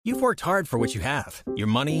You've worked hard for what you have. Your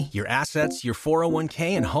money, your assets, your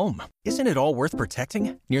 401k, and home. Isn't it all worth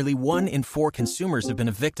protecting? Nearly 1 in 4 consumers have been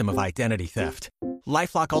a victim of identity theft.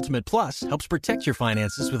 LifeLock Ultimate Plus helps protect your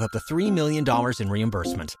finances with up to $3 million in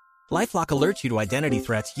reimbursement. LifeLock alerts you to identity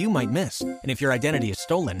threats you might miss. And if your identity is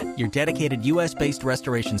stolen, your dedicated U.S.-based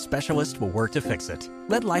restoration specialist will work to fix it.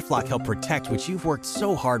 Let LifeLock help protect what you've worked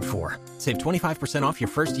so hard for. Save 25% off your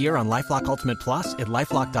first year on LifeLock Ultimate Plus at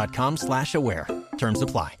LifeLock.com/aware. Terms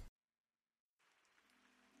apply.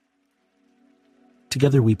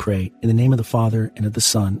 Together we pray, in the name of the Father, and of the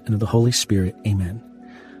Son, and of the Holy Spirit. Amen.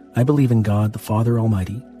 I believe in God, the Father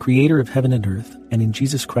Almighty, creator of heaven and earth, and in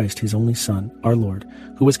Jesus Christ, his only Son, our Lord,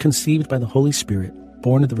 who was conceived by the Holy Spirit,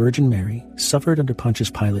 born of the Virgin Mary, suffered under Pontius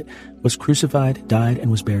Pilate, was crucified, died,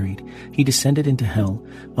 and was buried. He descended into hell.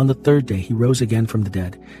 On the third day he rose again from the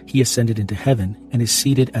dead. He ascended into heaven, and is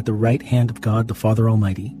seated at the right hand of God, the Father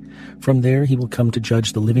Almighty. From there he will come to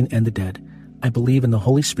judge the living and the dead. I believe in the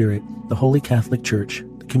Holy Spirit, the Holy Catholic Church,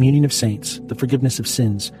 the communion of saints, the forgiveness of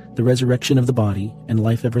sins, the resurrection of the body, and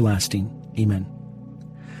life everlasting. Amen.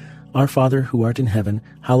 Our Father, who art in heaven,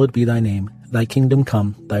 hallowed be thy name. Thy kingdom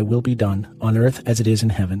come, thy will be done, on earth as it is in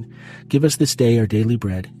heaven. Give us this day our daily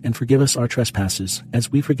bread, and forgive us our trespasses,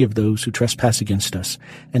 as we forgive those who trespass against us.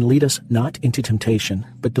 And lead us not into temptation,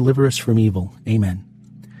 but deliver us from evil. Amen.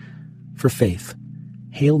 For faith.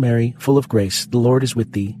 Hail Mary, full of grace, the Lord is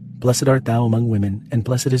with thee. Blessed art thou among women, and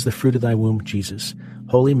blessed is the fruit of thy womb, Jesus.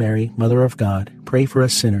 Holy Mary, Mother of God, pray for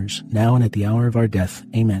us sinners, now and at the hour of our death.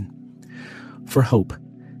 Amen. For hope.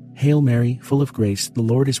 Hail Mary, full of grace, the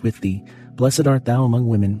Lord is with thee. Blessed art thou among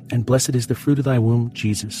women, and blessed is the fruit of thy womb,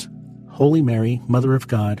 Jesus. Holy Mary, Mother of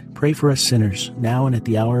God, pray for us sinners, now and at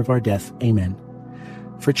the hour of our death. Amen.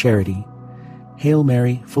 For charity. Hail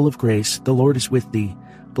Mary, full of grace, the Lord is with thee.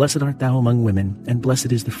 Blessed art thou among women, and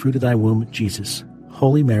blessed is the fruit of thy womb, Jesus.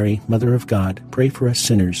 Holy Mary, Mother of God, pray for us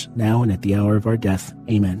sinners, now and at the hour of our death.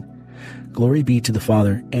 Amen. Glory be to the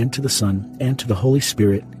Father, and to the Son, and to the Holy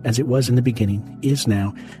Spirit, as it was in the beginning, is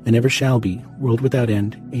now, and ever shall be, world without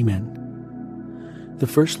end. Amen. The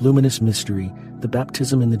first luminous mystery, the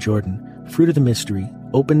baptism in the Jordan. Fruit of the mystery,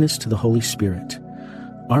 openness to the Holy Spirit.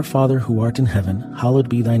 Our Father, who art in heaven, hallowed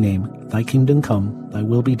be thy name. Thy kingdom come, thy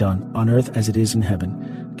will be done, on earth as it is in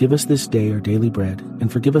heaven. Give us this day our daily bread, and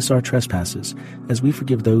forgive us our trespasses, as we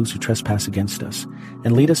forgive those who trespass against us.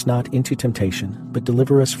 And lead us not into temptation, but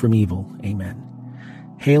deliver us from evil. Amen.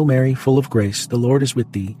 Hail Mary, full of grace, the Lord is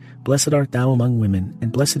with thee. Blessed art thou among women,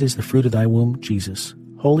 and blessed is the fruit of thy womb, Jesus.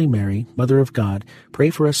 Holy Mary, Mother of God, pray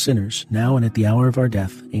for us sinners, now and at the hour of our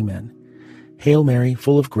death. Amen. Hail Mary,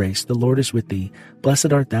 full of grace, the Lord is with thee.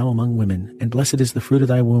 Blessed art thou among women, and blessed is the fruit of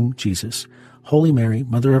thy womb, Jesus. Holy Mary,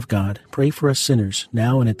 Mother of God, pray for us sinners,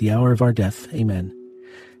 now and at the hour of our death. Amen.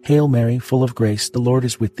 Hail Mary, full of grace, the Lord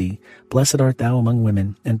is with thee. Blessed art thou among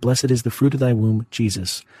women, and blessed is the fruit of thy womb,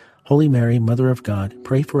 Jesus. Holy Mary, Mother of God,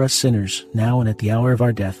 pray for us sinners, now and at the hour of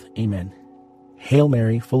our death. Amen. Hail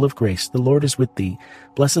Mary, full of grace, the Lord is with thee.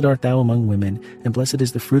 Blessed art thou among women, and blessed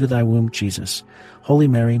is the fruit of thy womb, Jesus. Holy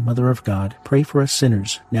Mary, Mother of God, pray for us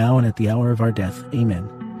sinners, now and at the hour of our death. Amen.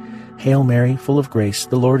 Hail Mary, full of grace,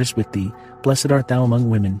 the Lord is with thee. Blessed art thou among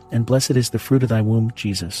women, and blessed is the fruit of thy womb,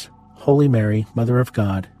 Jesus. Holy Mary, Mother of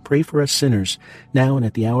God, pray for us sinners, now and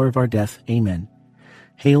at the hour of our death. Amen.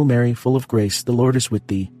 Hail Mary, full of grace, the Lord is with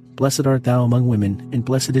thee. Blessed art thou among women, and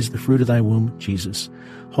blessed is the fruit of thy womb, Jesus.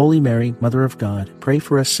 Holy Mary, Mother of God, pray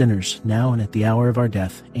for us sinners, now and at the hour of our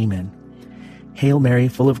death. Amen. Hail Mary,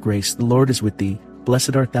 full of grace, the Lord is with thee.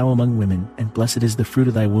 Blessed art thou among women, and blessed is the fruit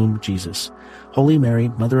of thy womb, Jesus. Holy Mary,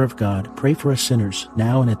 Mother of God, pray for us sinners,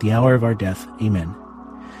 now and at the hour of our death. Amen.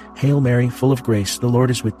 Hail Mary, full of grace, the Lord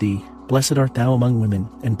is with thee. Blessed art thou among women,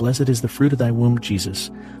 and blessed is the fruit of thy womb,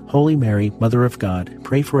 Jesus. Holy Mary, Mother of God,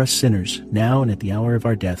 pray for us sinners, now and at the hour of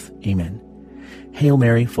our death. Amen. Hail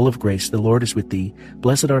Mary, full of grace, the Lord is with thee.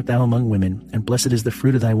 Blessed art thou among women, and blessed is the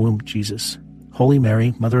fruit of thy womb, Jesus. Holy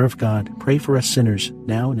Mary, Mother of God, pray for us sinners,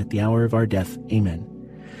 now and at the hour of our death. Amen.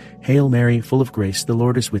 Hail Mary, full of grace, the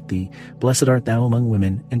Lord is with thee. Blessed art thou among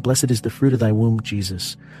women, and blessed is the fruit of thy womb,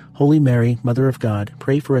 Jesus. Holy Mary, Mother of God,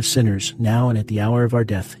 pray for us sinners, now and at the hour of our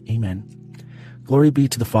death. Amen. Glory be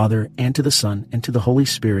to the Father, and to the Son, and to the Holy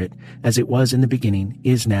Spirit, as it was in the beginning,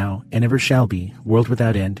 is now, and ever shall be, world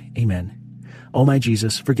without end. Amen. O my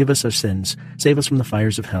Jesus, forgive us our sins, save us from the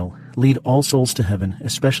fires of hell, lead all souls to heaven,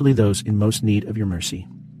 especially those in most need of your mercy.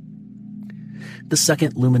 The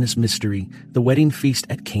second luminous mystery, the wedding feast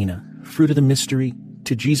at Cana. Fruit of the mystery,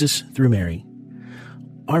 to Jesus through Mary.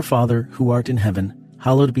 Our Father, who art in heaven,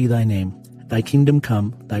 hallowed be thy name. Thy kingdom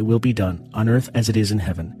come, thy will be done, on earth as it is in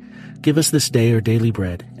heaven. Give us this day our daily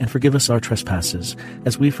bread, and forgive us our trespasses,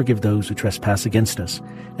 as we forgive those who trespass against us.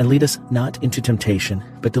 And lead us not into temptation,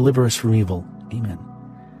 but deliver us from evil. Amen.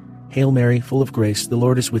 Hail Mary, full of grace, the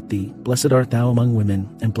Lord is with thee. Blessed art thou among women,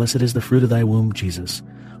 and blessed is the fruit of thy womb, Jesus.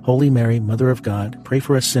 Holy Mary, Mother of God, pray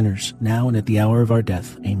for us sinners, now and at the hour of our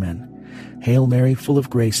death. Amen. Hail Mary, full of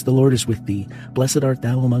grace, the Lord is with thee. Blessed art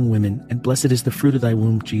thou among women, and blessed is the fruit of thy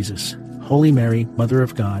womb, Jesus. Holy Mary, Mother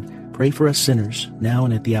of God, pray for us sinners, now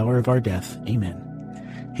and at the hour of our death.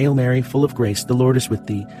 Amen. Hail Mary, full of grace, the Lord is with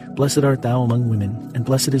thee. Blessed art thou among women, and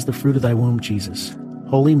blessed is the fruit of thy womb, Jesus.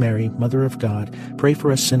 Holy Mary, Mother of God, pray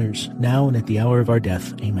for us sinners, now and at the hour of our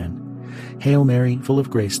death. Amen. Hail Mary, full of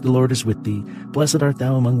grace, the Lord is with thee. Blessed art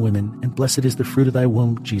thou among women, and blessed is the fruit of thy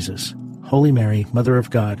womb, Jesus. Holy Mary, Mother of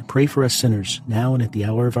God, pray for us sinners, now and at the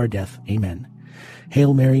hour of our death. Amen.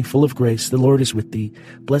 Hail Mary, full of grace, the Lord is with thee.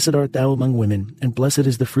 Blessed art thou among women, and blessed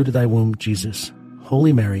is the fruit of thy womb, Jesus.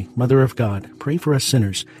 Holy Mary, Mother of God, pray for us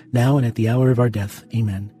sinners, now and at the hour of our death.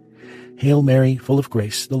 Amen. Hail Mary, full of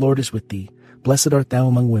grace, the Lord is with thee. Blessed art thou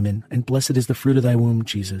among women, and blessed is the fruit of thy womb,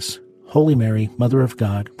 Jesus. Holy Mary, Mother of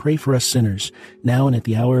God, pray for us sinners, now and at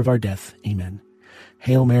the hour of our death. Amen.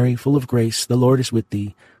 Hail Mary, full of grace, the Lord is with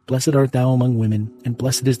thee. Blessed art thou among women, and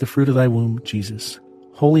blessed is the fruit of thy womb, Jesus.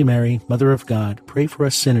 Holy Mary, Mother of God, pray for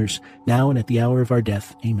us sinners, now and at the hour of our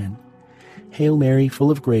death. Amen. Hail Mary,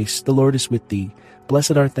 full of grace, the Lord is with thee.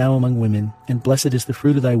 Blessed art thou among women, and blessed is the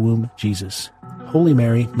fruit of thy womb, Jesus. Holy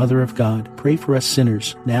Mary, Mother of God, pray for us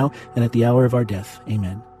sinners, now and at the hour of our death.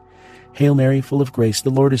 Amen. Hail Mary, full of grace, the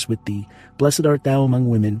Lord is with thee. Blessed art thou among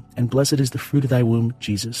women, and blessed is the fruit of thy womb,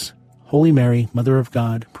 Jesus. Holy Mary, Mother of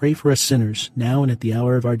God, pray for us sinners, now and at the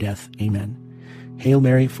hour of our death. Amen. Hail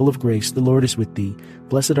Mary, full of grace, the Lord is with thee.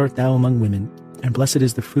 Blessed art thou among women, and blessed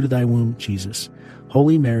is the fruit of thy womb, Jesus.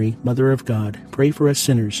 Holy Mary, Mother of God, pray for us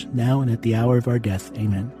sinners, now and at the hour of our death.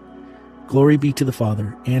 Amen. Glory be to the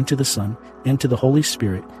Father, and to the Son, and to the Holy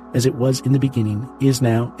Spirit, as it was in the beginning, is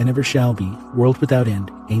now, and ever shall be, world without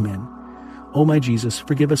end. Amen. O my Jesus,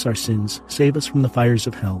 forgive us our sins, save us from the fires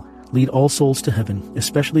of hell, lead all souls to heaven,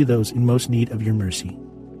 especially those in most need of your mercy.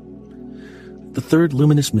 The third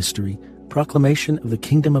luminous mystery, proclamation of the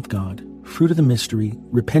kingdom of God. Fruit of the mystery,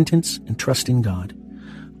 repentance and trust in God.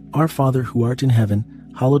 Our Father, who art in heaven,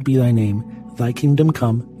 hallowed be thy name. Thy kingdom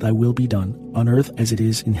come, thy will be done, on earth as it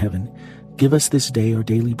is in heaven. Give us this day our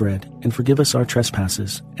daily bread, and forgive us our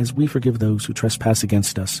trespasses, as we forgive those who trespass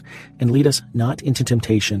against us. And lead us not into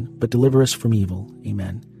temptation, but deliver us from evil.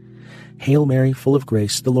 Amen. Hail Mary, full of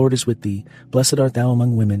grace, the Lord is with thee. Blessed art thou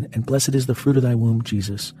among women, and blessed is the fruit of thy womb,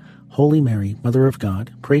 Jesus. Holy Mary, Mother of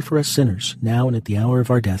God, pray for us sinners, now and at the hour of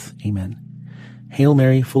our death. Amen. Hail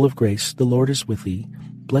Mary, full of grace, the Lord is with thee.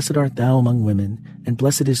 Blessed art thou among women, and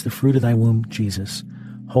blessed is the fruit of thy womb, Jesus.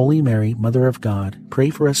 Holy Mary, Mother of God, pray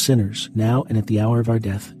for us sinners, now and at the hour of our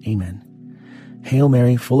death. Amen. Hail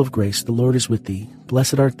Mary, full of grace, the Lord is with thee.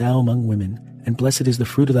 Blessed art thou among women, and blessed is the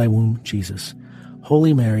fruit of thy womb, Jesus.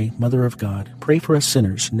 Holy Mary, Mother of God, pray for us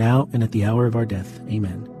sinners, now and at the hour of our death.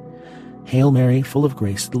 Amen. Hail Mary, full of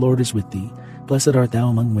grace, the Lord is with thee. Blessed art thou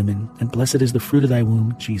among women, and blessed is the fruit of thy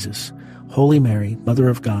womb, Jesus. Holy Mary, Mother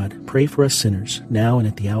of God, pray for us sinners, now and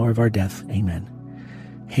at the hour of our death. Amen.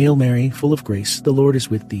 Hail Mary, full of grace, the Lord is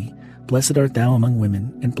with thee. Blessed art thou among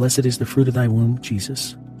women, and blessed is the fruit of thy womb,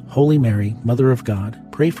 Jesus. Holy Mary, Mother of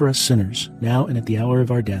God, pray for us sinners, now and at the hour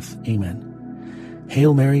of our death. Amen.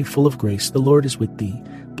 Hail Mary, full of grace, the Lord is with thee.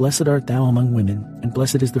 Blessed art thou among women, and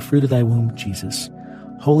blessed is the fruit of thy womb, Jesus.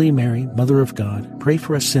 Holy Mary, Mother of God, pray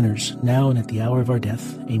for us sinners, now and at the hour of our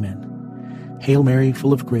death. Amen. Hail Mary,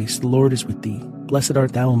 full of grace, the Lord is with thee. Blessed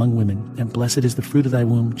art thou among women, and blessed is the fruit of thy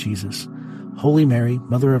womb, Jesus. Holy Mary,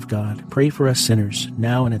 Mother of God, pray for us sinners,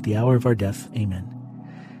 now and at the hour of our death. Amen.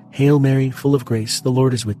 Hail Mary, full of grace, the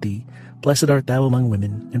Lord is with thee. Blessed art thou among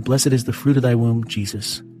women, and blessed is the fruit of thy womb,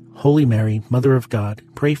 Jesus. Holy Mary, Mother of God,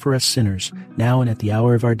 pray for us sinners, now and at the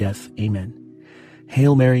hour of our death. Amen.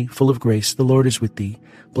 Hail Mary, full of grace, the Lord is with thee.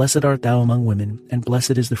 Blessed art thou among women, and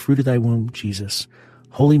blessed is the fruit of thy womb, Jesus.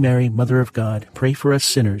 Holy Mary, Mother of God, pray for us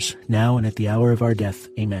sinners, now and at the hour of our death.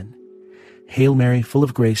 Amen. Hail Mary, full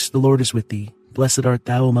of grace, the Lord is with thee. Blessed art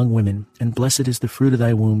thou among women, and blessed is the fruit of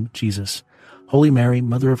thy womb, Jesus. Holy Mary,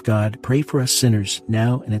 Mother of God, pray for us sinners,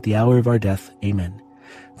 now and at the hour of our death. Amen.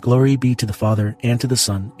 Glory be to the Father, and to the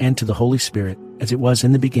Son, and to the Holy Spirit, as it was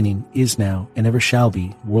in the beginning, is now, and ever shall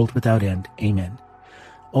be, world without end. Amen.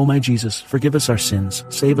 O my Jesus, forgive us our sins,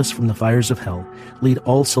 save us from the fires of hell, lead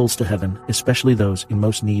all souls to heaven, especially those in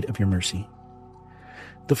most need of your mercy.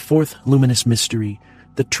 The fourth luminous mystery,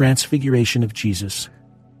 the Transfiguration of Jesus.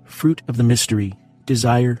 Fruit of the mystery,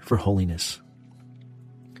 desire for holiness.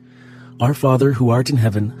 Our Father, who art in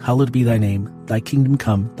heaven, hallowed be thy name. Thy kingdom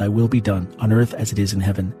come, thy will be done, on earth as it is in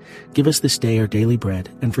heaven. Give us this day our daily bread,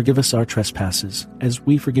 and forgive us our trespasses, as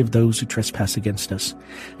we forgive those who trespass against us.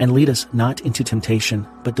 And lead us not into temptation,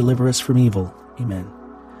 but deliver us from evil. Amen.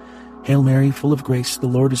 Hail Mary, full of grace, the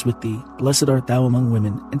Lord is with thee. Blessed art thou among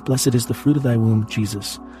women, and blessed is the fruit of thy womb,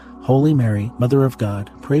 Jesus. Holy Mary, Mother of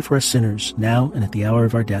God, pray for us sinners, now and at the hour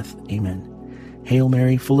of our death. Amen. Hail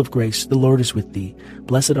Mary, full of grace, the Lord is with thee.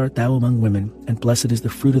 Blessed art thou among women, and blessed is the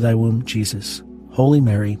fruit of thy womb, Jesus. Holy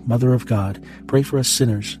Mary, Mother of God, pray for us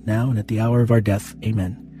sinners, now and at the hour of our death.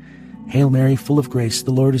 Amen. Hail Mary, full of grace,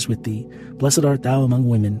 the Lord is with thee. Blessed art thou among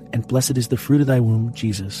women, and blessed is the fruit of thy womb,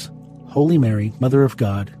 Jesus. Holy Mary, Mother of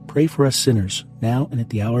God, pray for us sinners, now and at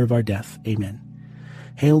the hour of our death. Amen.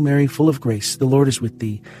 Hail Mary, full of grace, the Lord is with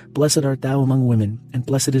thee. Blessed art thou among women, and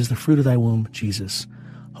blessed is the fruit of thy womb, Jesus.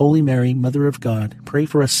 Holy Mary, Mother of God, pray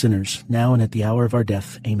for us sinners, now and at the hour of our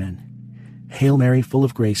death. Amen. Hail Mary, full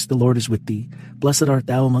of grace, the Lord is with thee. Blessed art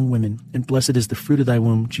thou among women, and blessed is the fruit of thy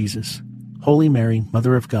womb, Jesus. Holy Mary,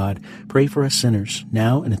 Mother of God, pray for us sinners,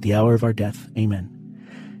 now and at the hour of our death. Amen.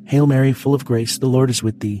 Hail Mary, full of grace, the Lord is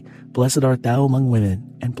with thee. Blessed art thou among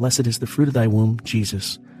women, and blessed is the fruit of thy womb,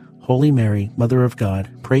 Jesus. Holy Mary, Mother of God,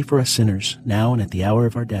 pray for us sinners, now and at the hour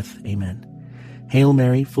of our death. Amen. Hail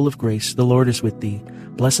Mary, full of grace, the Lord is with thee.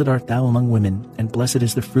 Blessed art thou among women, and blessed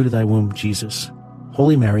is the fruit of thy womb, Jesus.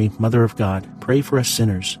 Holy Mary, Mother of God, pray for us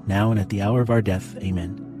sinners, now and at the hour of our death.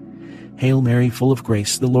 Amen. Hail Mary, full of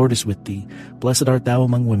grace, the Lord is with thee. Blessed art thou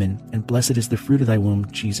among women, and blessed is the fruit of thy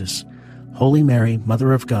womb, Jesus. Holy Mary,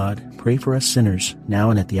 Mother of God, pray for us sinners, now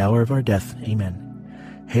and at the hour of our death.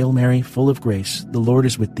 Amen. Hail Mary, full of grace, the Lord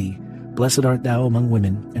is with thee. Blessed art thou among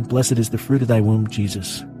women, and blessed is the fruit of thy womb,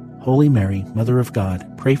 Jesus. Holy Mary, Mother of God,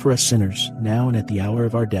 pray for us sinners, now and at the hour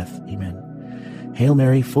of our death. Amen. Hail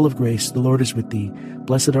Mary, full of grace, the Lord is with thee.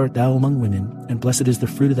 Blessed art thou among women, and blessed is the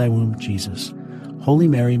fruit of thy womb, Jesus. Holy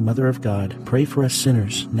Mary, Mother of God, pray for us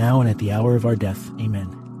sinners, now and at the hour of our death.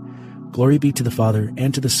 Amen. Glory be to the Father,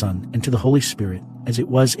 and to the Son, and to the Holy Spirit, as it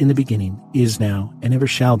was in the beginning, is now, and ever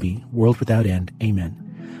shall be, world without end.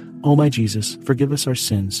 Amen. O my Jesus, forgive us our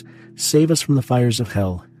sins, save us from the fires of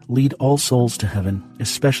hell, lead all souls to heaven,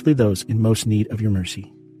 especially those in most need of your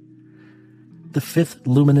mercy. The fifth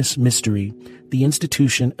luminous mystery, the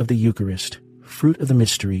institution of the Eucharist, fruit of the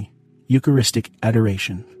mystery, Eucharistic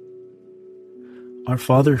adoration. Our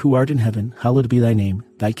Father, who art in heaven, hallowed be thy name.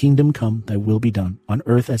 Thy kingdom come, thy will be done, on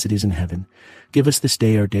earth as it is in heaven. Give us this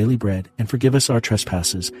day our daily bread, and forgive us our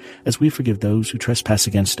trespasses, as we forgive those who trespass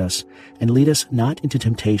against us. And lead us not into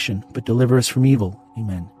temptation, but deliver us from evil.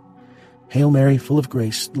 Amen. Hail Mary, full of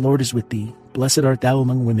grace, the Lord is with thee. Blessed art thou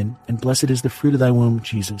among women, and blessed is the fruit of thy womb,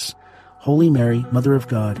 Jesus. Holy Mary, Mother of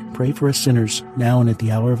God, pray for us sinners, now and at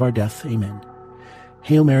the hour of our death. Amen.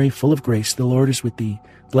 Hail Mary, full of grace, the Lord is with thee.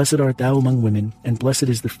 Blessed art thou among women, and blessed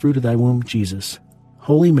is the fruit of thy womb, Jesus.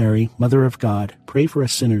 Holy Mary, Mother of God, pray for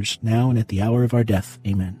us sinners, now and at the hour of our death.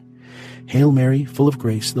 Amen. Hail Mary, full of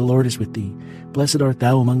grace, the Lord is with thee. Blessed art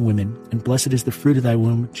thou among women, and blessed is the fruit of thy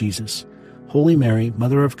womb, Jesus. Holy Mary,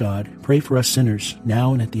 Mother of God, pray for us sinners,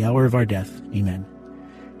 now and at the hour of our death. Amen.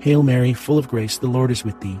 Hail Mary, full of grace, the Lord is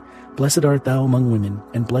with thee. Blessed art thou among women,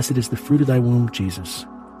 and blessed is the fruit of thy womb, Jesus.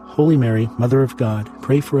 Holy Mary, Mother of God,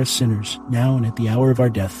 pray for us sinners, now and at the hour of our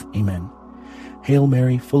death. Amen. Hail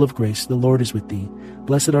Mary, full of grace, the Lord is with thee.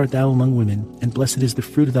 Blessed art thou among women, and blessed is the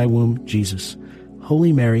fruit of thy womb, Jesus.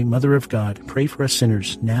 Holy Mary, Mother of God, pray for us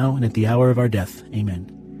sinners, now and at the hour of our death. Amen.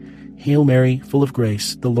 Hail Mary, full of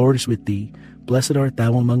grace, the Lord is with thee. Blessed art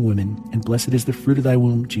thou among women, and blessed is the fruit of thy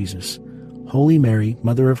womb, Jesus. Holy Mary,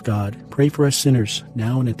 Mother of God, pray for us sinners,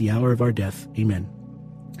 now and at the hour of our death. Amen.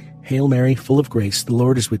 Hail Mary, full of grace, the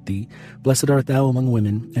Lord is with thee. Blessed art thou among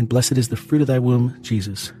women, and blessed is the fruit of thy womb,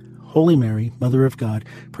 Jesus. Holy Mary, Mother of God,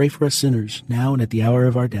 pray for us sinners, now and at the hour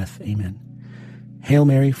of our death. Amen. Hail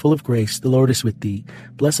Mary, full of grace, the Lord is with thee.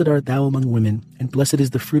 Blessed art thou among women, and blessed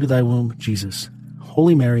is the fruit of thy womb, Jesus.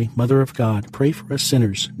 Holy Mary, Mother of God, pray for us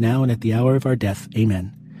sinners, now and at the hour of our death.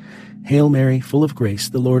 Amen. Hail Mary, full of grace,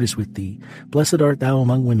 the Lord is with thee. Blessed art thou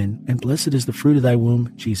among women, and blessed is the fruit of thy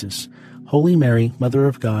womb, Jesus. Holy Mary, Mother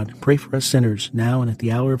of God, pray for us sinners, now and at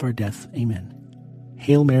the hour of our death. Amen.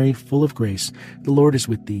 Hail Mary, full of grace, the Lord is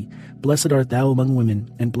with thee. Blessed art thou among women,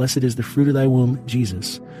 and blessed is the fruit of thy womb,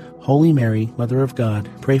 Jesus. Holy Mary, Mother of God,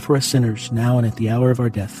 pray for us sinners, now and at the hour of our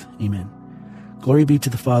death. Amen. Glory be to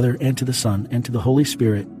the Father, and to the Son, and to the Holy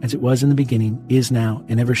Spirit, as it was in the beginning, is now,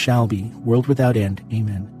 and ever shall be, world without end.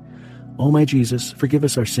 Amen. O my Jesus, forgive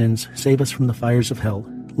us our sins, save us from the fires of hell,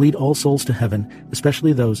 lead all souls to heaven,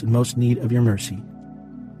 especially those in most need of your mercy.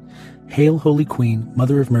 Hail, Holy Queen,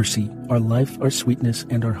 Mother of Mercy, our life, our sweetness,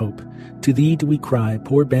 and our hope. To thee do we cry,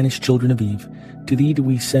 poor banished children of Eve. To thee do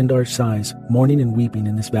we send our sighs, mourning and weeping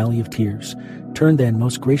in this valley of tears. Turn then,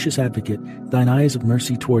 most gracious Advocate, thine eyes of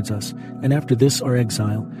mercy towards us, and after this our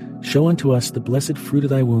exile, show unto us the blessed fruit of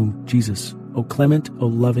thy womb, Jesus. O clement, O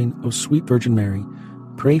loving, O sweet Virgin Mary,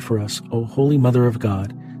 pray for us, O Holy Mother of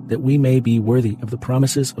God, that we may be worthy of the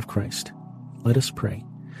promises of Christ. Let us pray.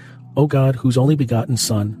 O God, whose only begotten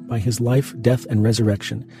Son, by his life, death, and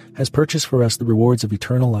resurrection, has purchased for us the rewards of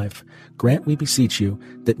eternal life, grant, we beseech you,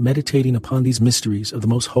 that meditating upon these mysteries of the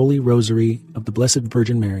most holy rosary of the Blessed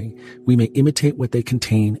Virgin Mary, we may imitate what they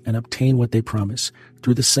contain and obtain what they promise.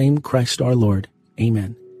 Through the same Christ our Lord.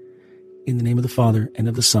 Amen. In the name of the Father, and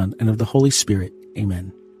of the Son, and of the Holy Spirit.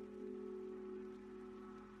 Amen.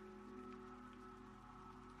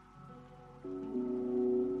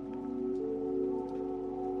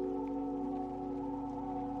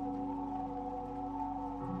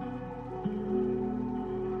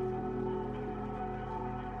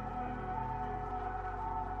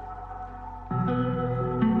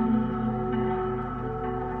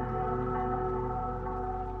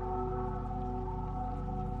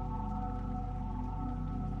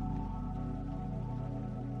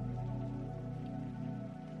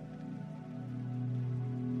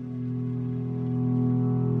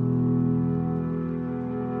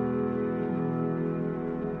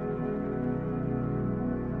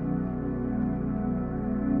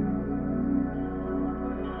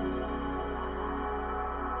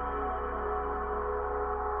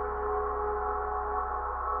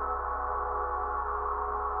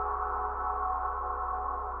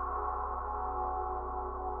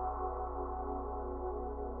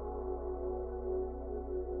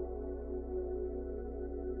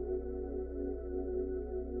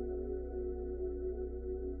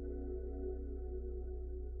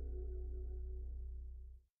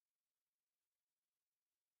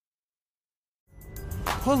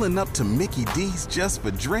 Pulling up to Mickey D's just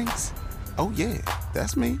for drinks? Oh yeah,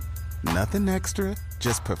 that's me. Nothing extra,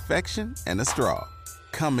 just perfection and a straw.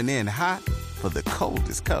 Coming in hot for the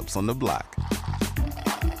coldest cups on the block.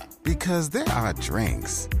 Because there are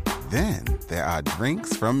drinks. Then there are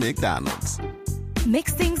drinks from McDonald's.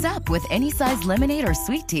 Mix things up with any size lemonade or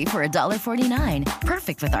sweet tea for $1.49.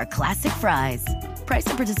 Perfect with our classic fries. Price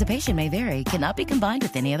and participation may vary. Cannot be combined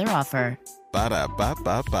with any other offer.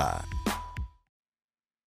 Ba-da-ba-ba-ba.